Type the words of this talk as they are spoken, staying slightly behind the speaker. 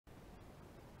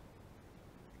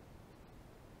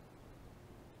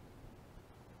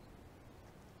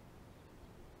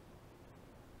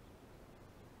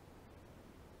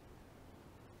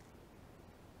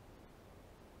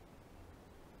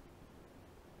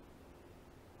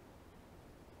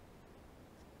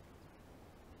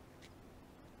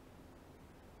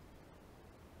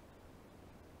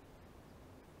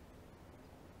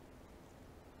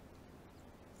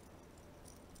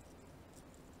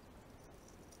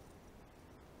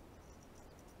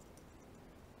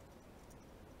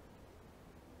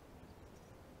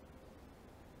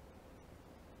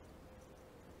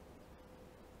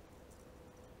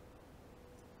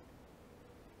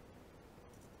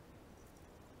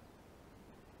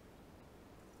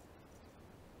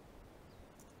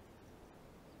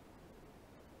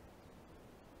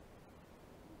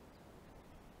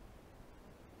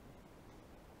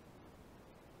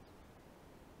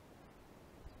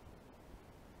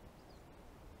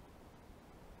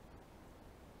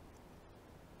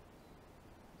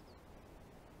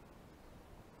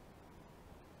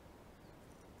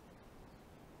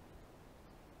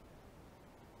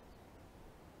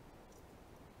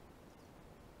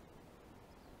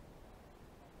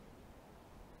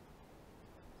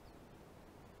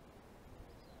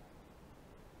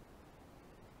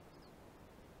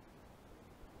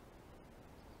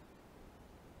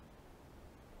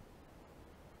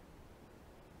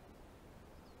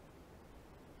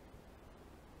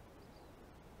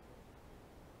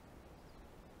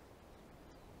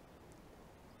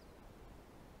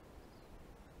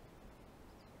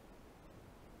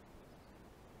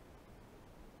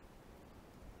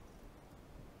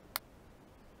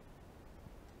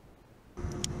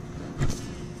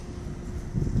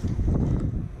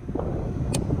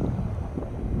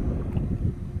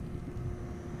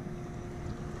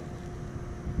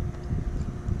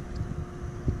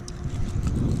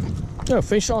Yeah,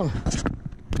 fish on.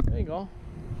 There you go.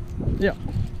 Yeah.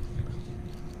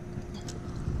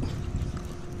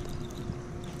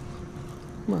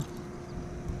 Come on.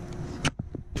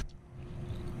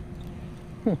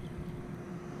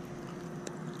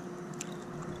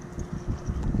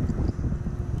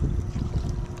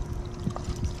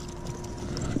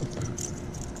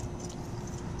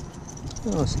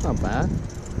 Oh, it's not bad.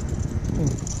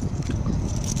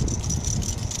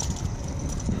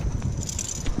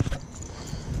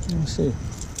 Let me see.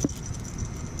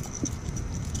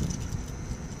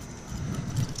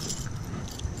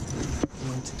 I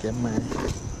want to get my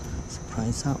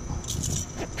surprise out.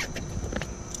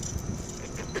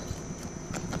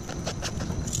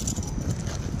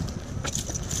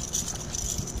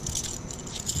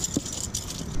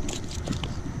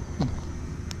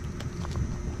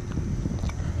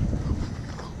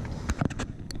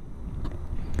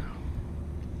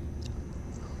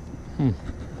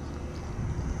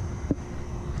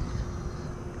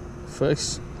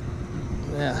 First,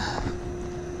 yeah,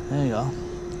 there you go.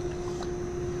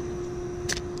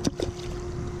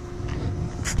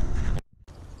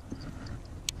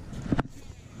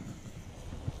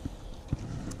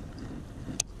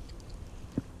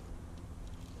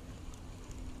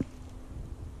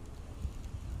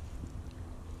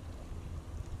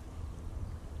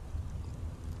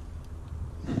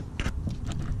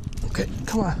 Okay,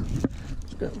 come on,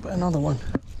 let's go buy another one.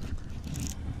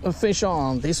 A fish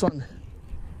on this one.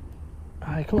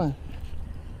 All right, come on.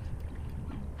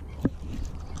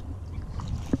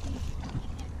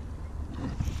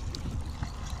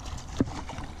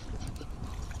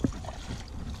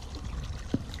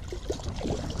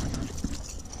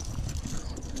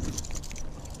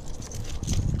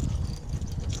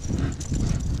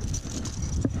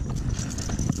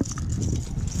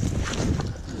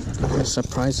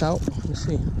 Surprise out. Let's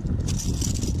see.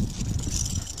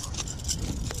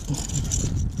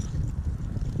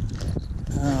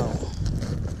 Oh.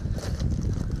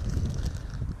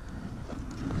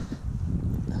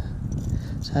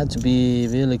 So I had to be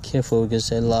really careful because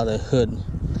there's a lot of hood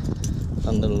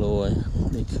on the lure.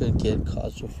 They could get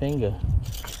caught your finger.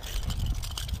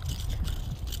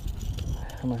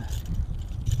 Come on.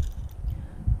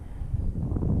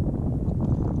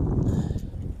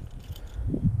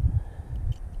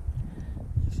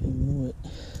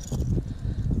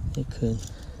 It could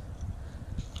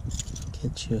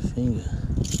get your finger,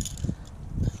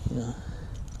 you know.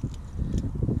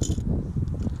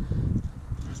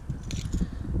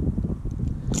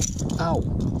 Ow!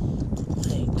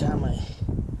 Hey, got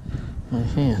my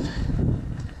hand.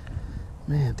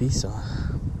 Man, these are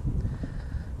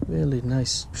really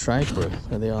nice striper,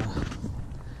 but they are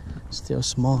still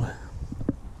smaller.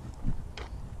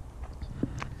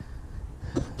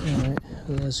 All right,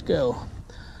 let's go.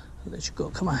 Let you go,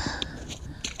 come on.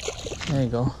 There you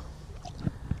go.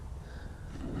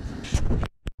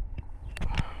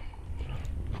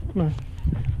 Come on.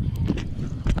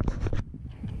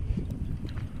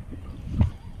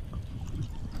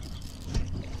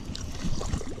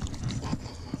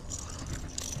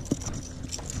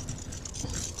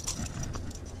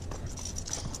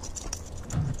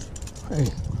 Hey.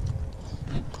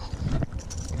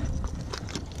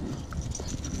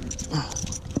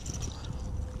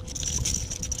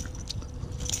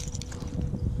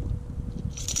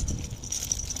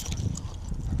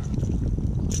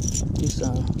 These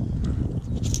are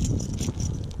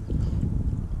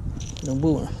no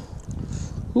boo.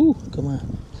 Ooh, come on.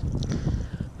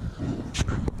 I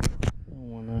don't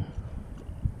wanna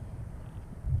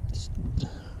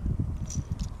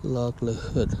lock the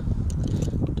hood.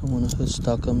 Don't want a hood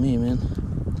stuck on me, man.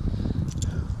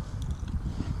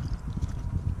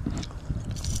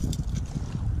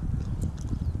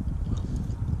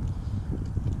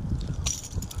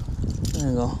 There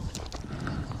you go.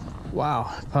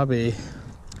 Wow, probably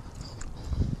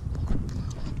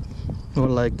more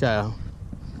like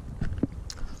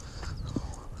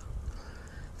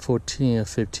 14 or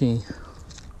 15.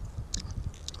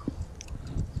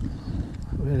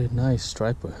 Really nice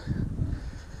striper.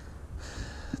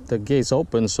 The gate's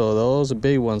open, so those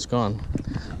big ones gone.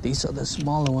 These are the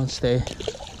smaller ones. There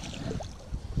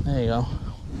you go.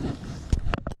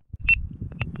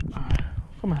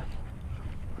 Come on.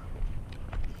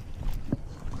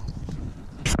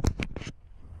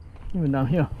 Even down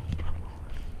here.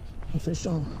 A fish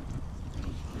on.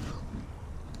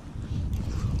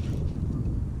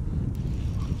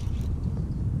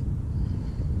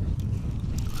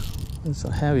 It's so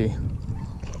heavy.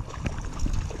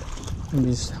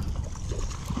 These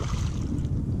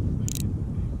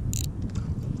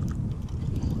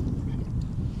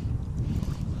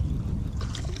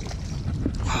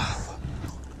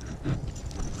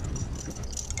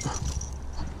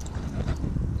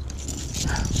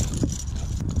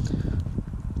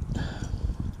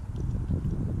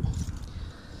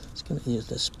Just gonna use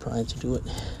this pry to do it.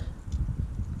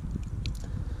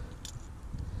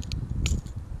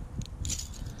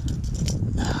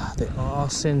 They're all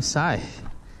same size.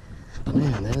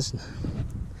 Man, that's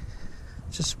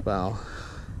just about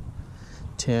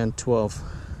 10, 12.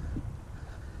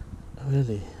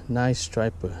 Really nice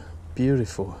striper.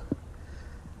 Beautiful.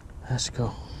 Let's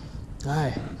go.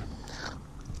 Alright.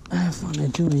 Have fun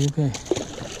and doing okay.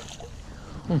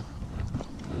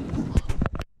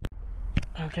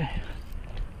 Okay.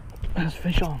 Let's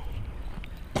fish on.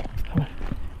 Come on.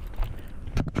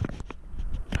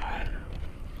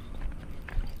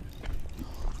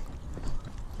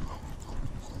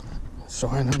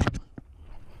 Sorry, no.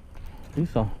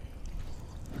 These are,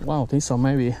 wow, these are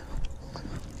maybe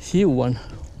huge one.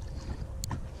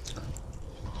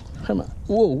 Come on,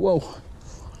 whoa, whoa.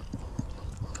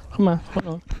 Come on,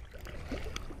 hold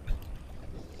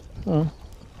on.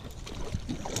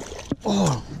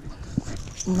 Oh,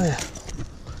 man.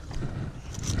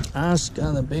 That's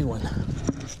got a big one.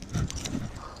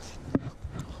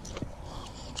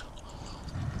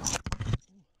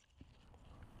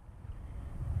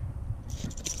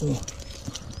 Ooh.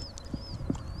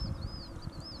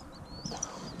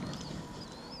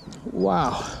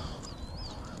 Wow.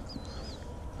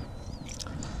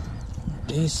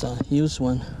 These are huge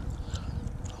one.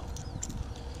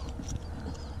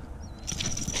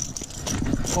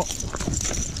 Oh,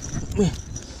 man.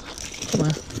 Come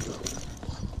on.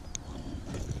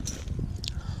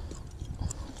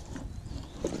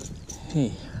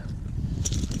 Hey,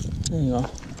 there you go.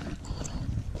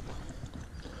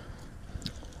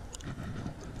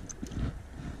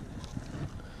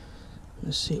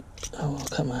 Let's see. Oh,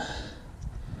 come on.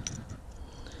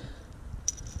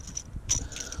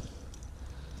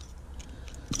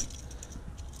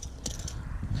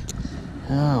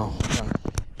 Oh,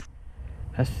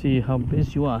 let's see how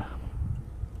big you are.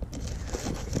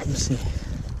 Let me see.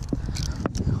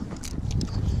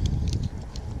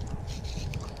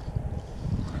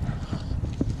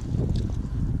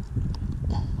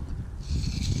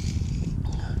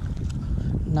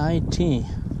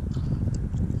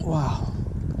 Wow.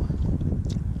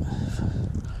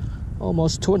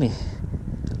 Almost 20.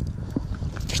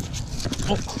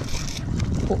 Oh.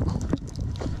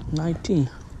 19.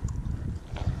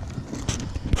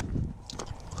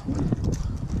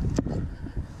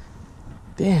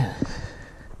 Damn.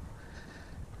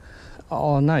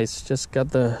 Oh, nice. Just got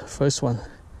the first one.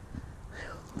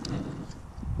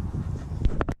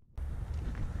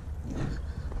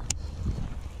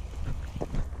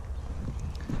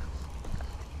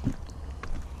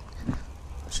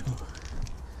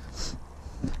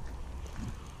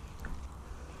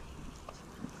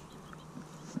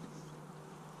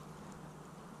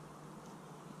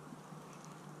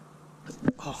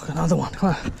 Oh, another one. Come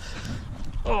on.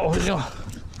 Oh, here you go.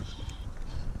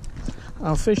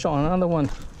 I'll fish on another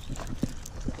one.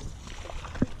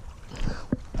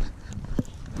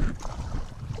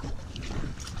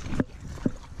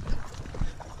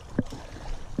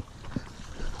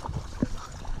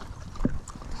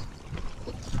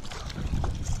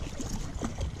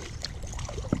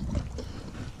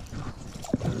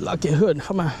 Lucky hood.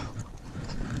 Come on.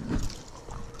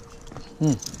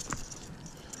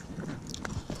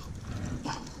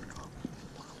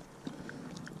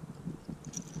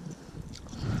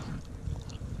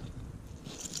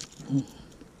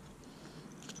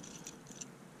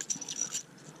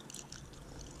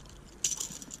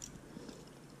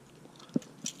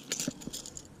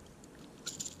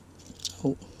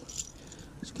 Oh,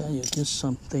 this guy, you did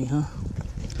something, huh?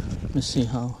 Let me see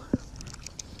how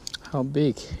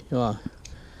big you are.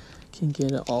 Can't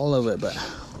get it all of it, but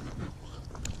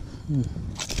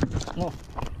oh,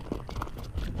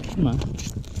 come on.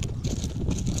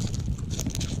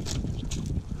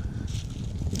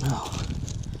 Oh,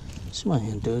 is my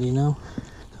hand dirty now?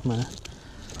 Come on,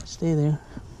 stay there.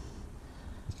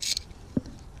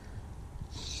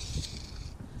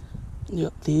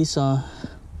 Yep, these are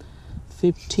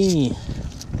 15.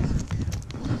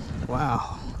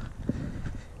 Wow.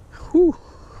 Whew.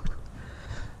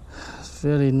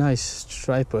 Very nice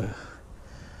striper.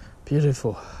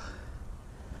 Beautiful.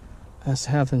 That's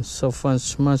having so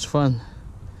much fun.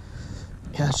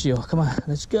 Catch you. Come on,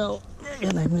 let's go.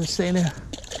 You're not gonna stay there.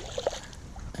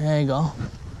 There you go.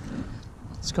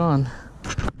 It's gone.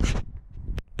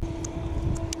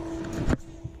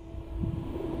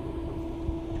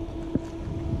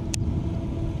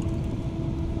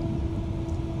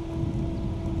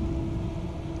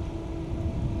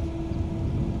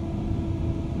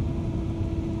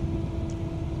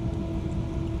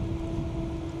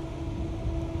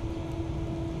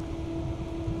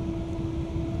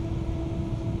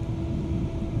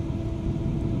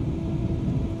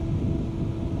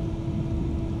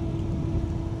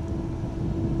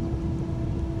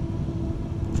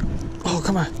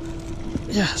 come on.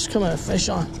 Yes, come on, fish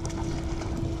on.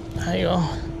 There you go.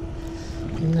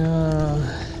 No.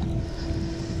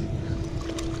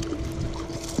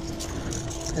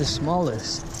 The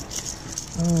smallest.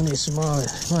 Only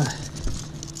smallest. Come on.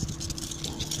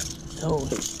 Oh,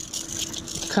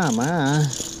 come on.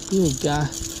 You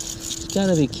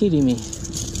gotta be kidding me.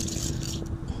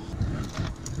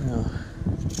 No.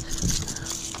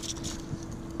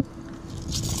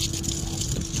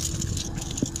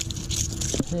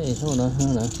 Hey, hold on.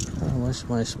 What's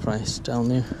my price down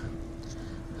there?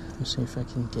 Let's see if I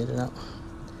can get it out.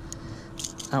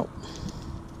 Out.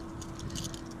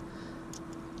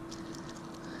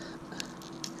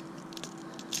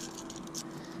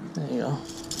 There you go.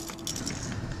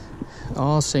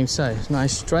 All same size.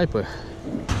 Nice striper.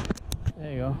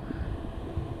 There you go.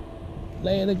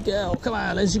 Let it go. Come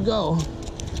on, let's go.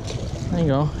 There you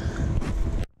go.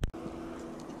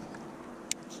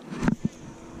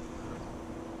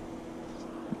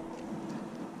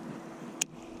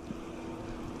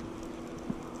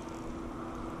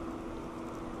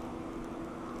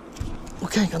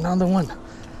 Okay, another one.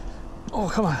 Oh,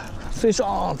 come on. Fish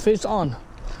on, fish on.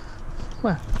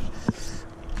 Come on.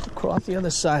 Across the other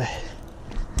side.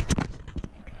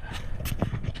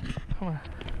 Come on.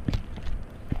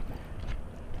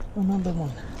 Another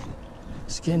one.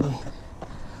 Skinny.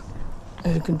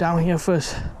 Let's go down here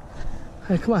first.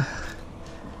 Hey, come on.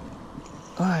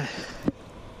 All right.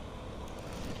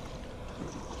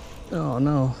 Oh,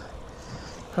 no.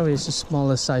 Probably it's the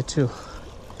smaller side, too.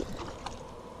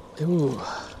 Ooh.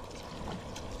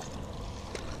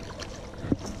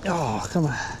 Oh, come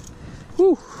on.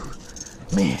 Woo.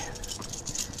 Man.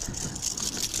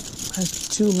 There's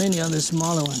too many of the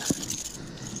smaller one.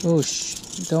 Oh,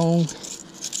 don't.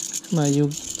 Come on, you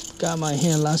got my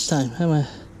hand last time. Come on.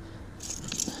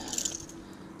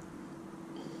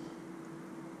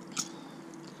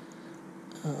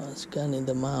 Oh, it's got in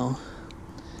the mouth.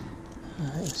 All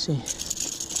right, let's see.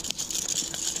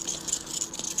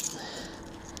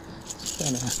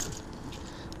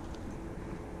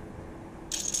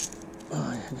 Oh,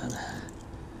 I gotta.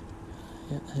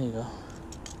 Yeah, there you go.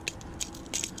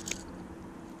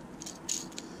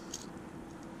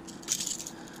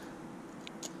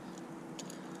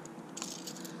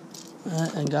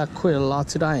 I got quite a lot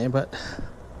today, but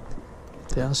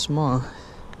they are small.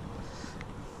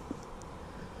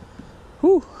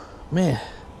 Whew, man.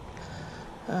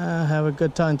 I have a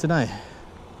good time tonight.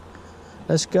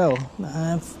 Let's go. I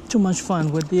have too much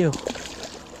fun with you.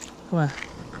 Come on.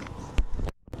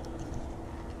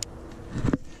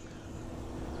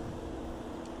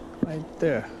 Right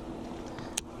there.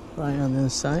 Right on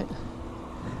this side.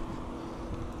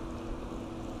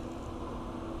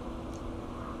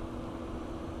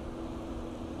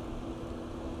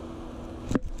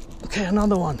 Okay,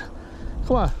 another one.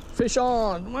 Come on, fish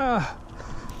on. Ah.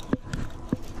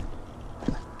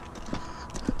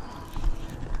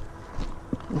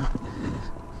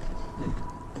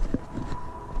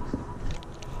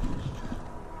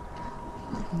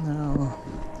 No.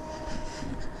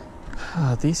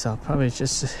 Oh, these are probably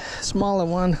just a smaller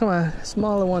one. Come on,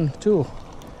 smaller one too.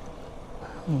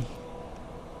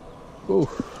 Ooh.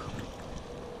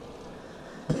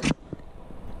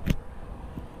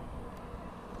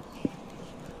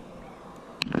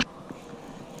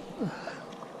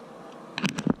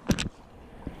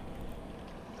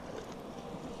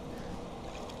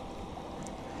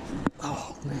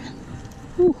 Oh man.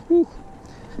 Woo, woo.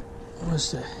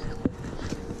 What's that?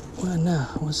 Well, now,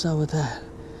 what's up with that?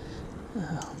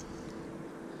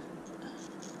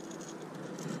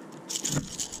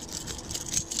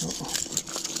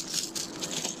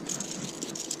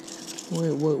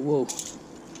 Wait, whoa.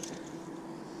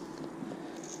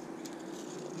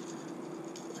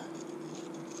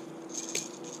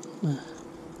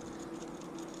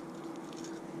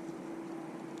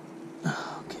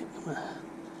 Okay, come on.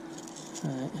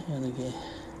 Alright, here we go.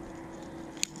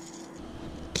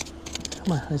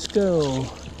 Come on, let's go.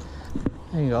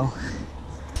 There you go.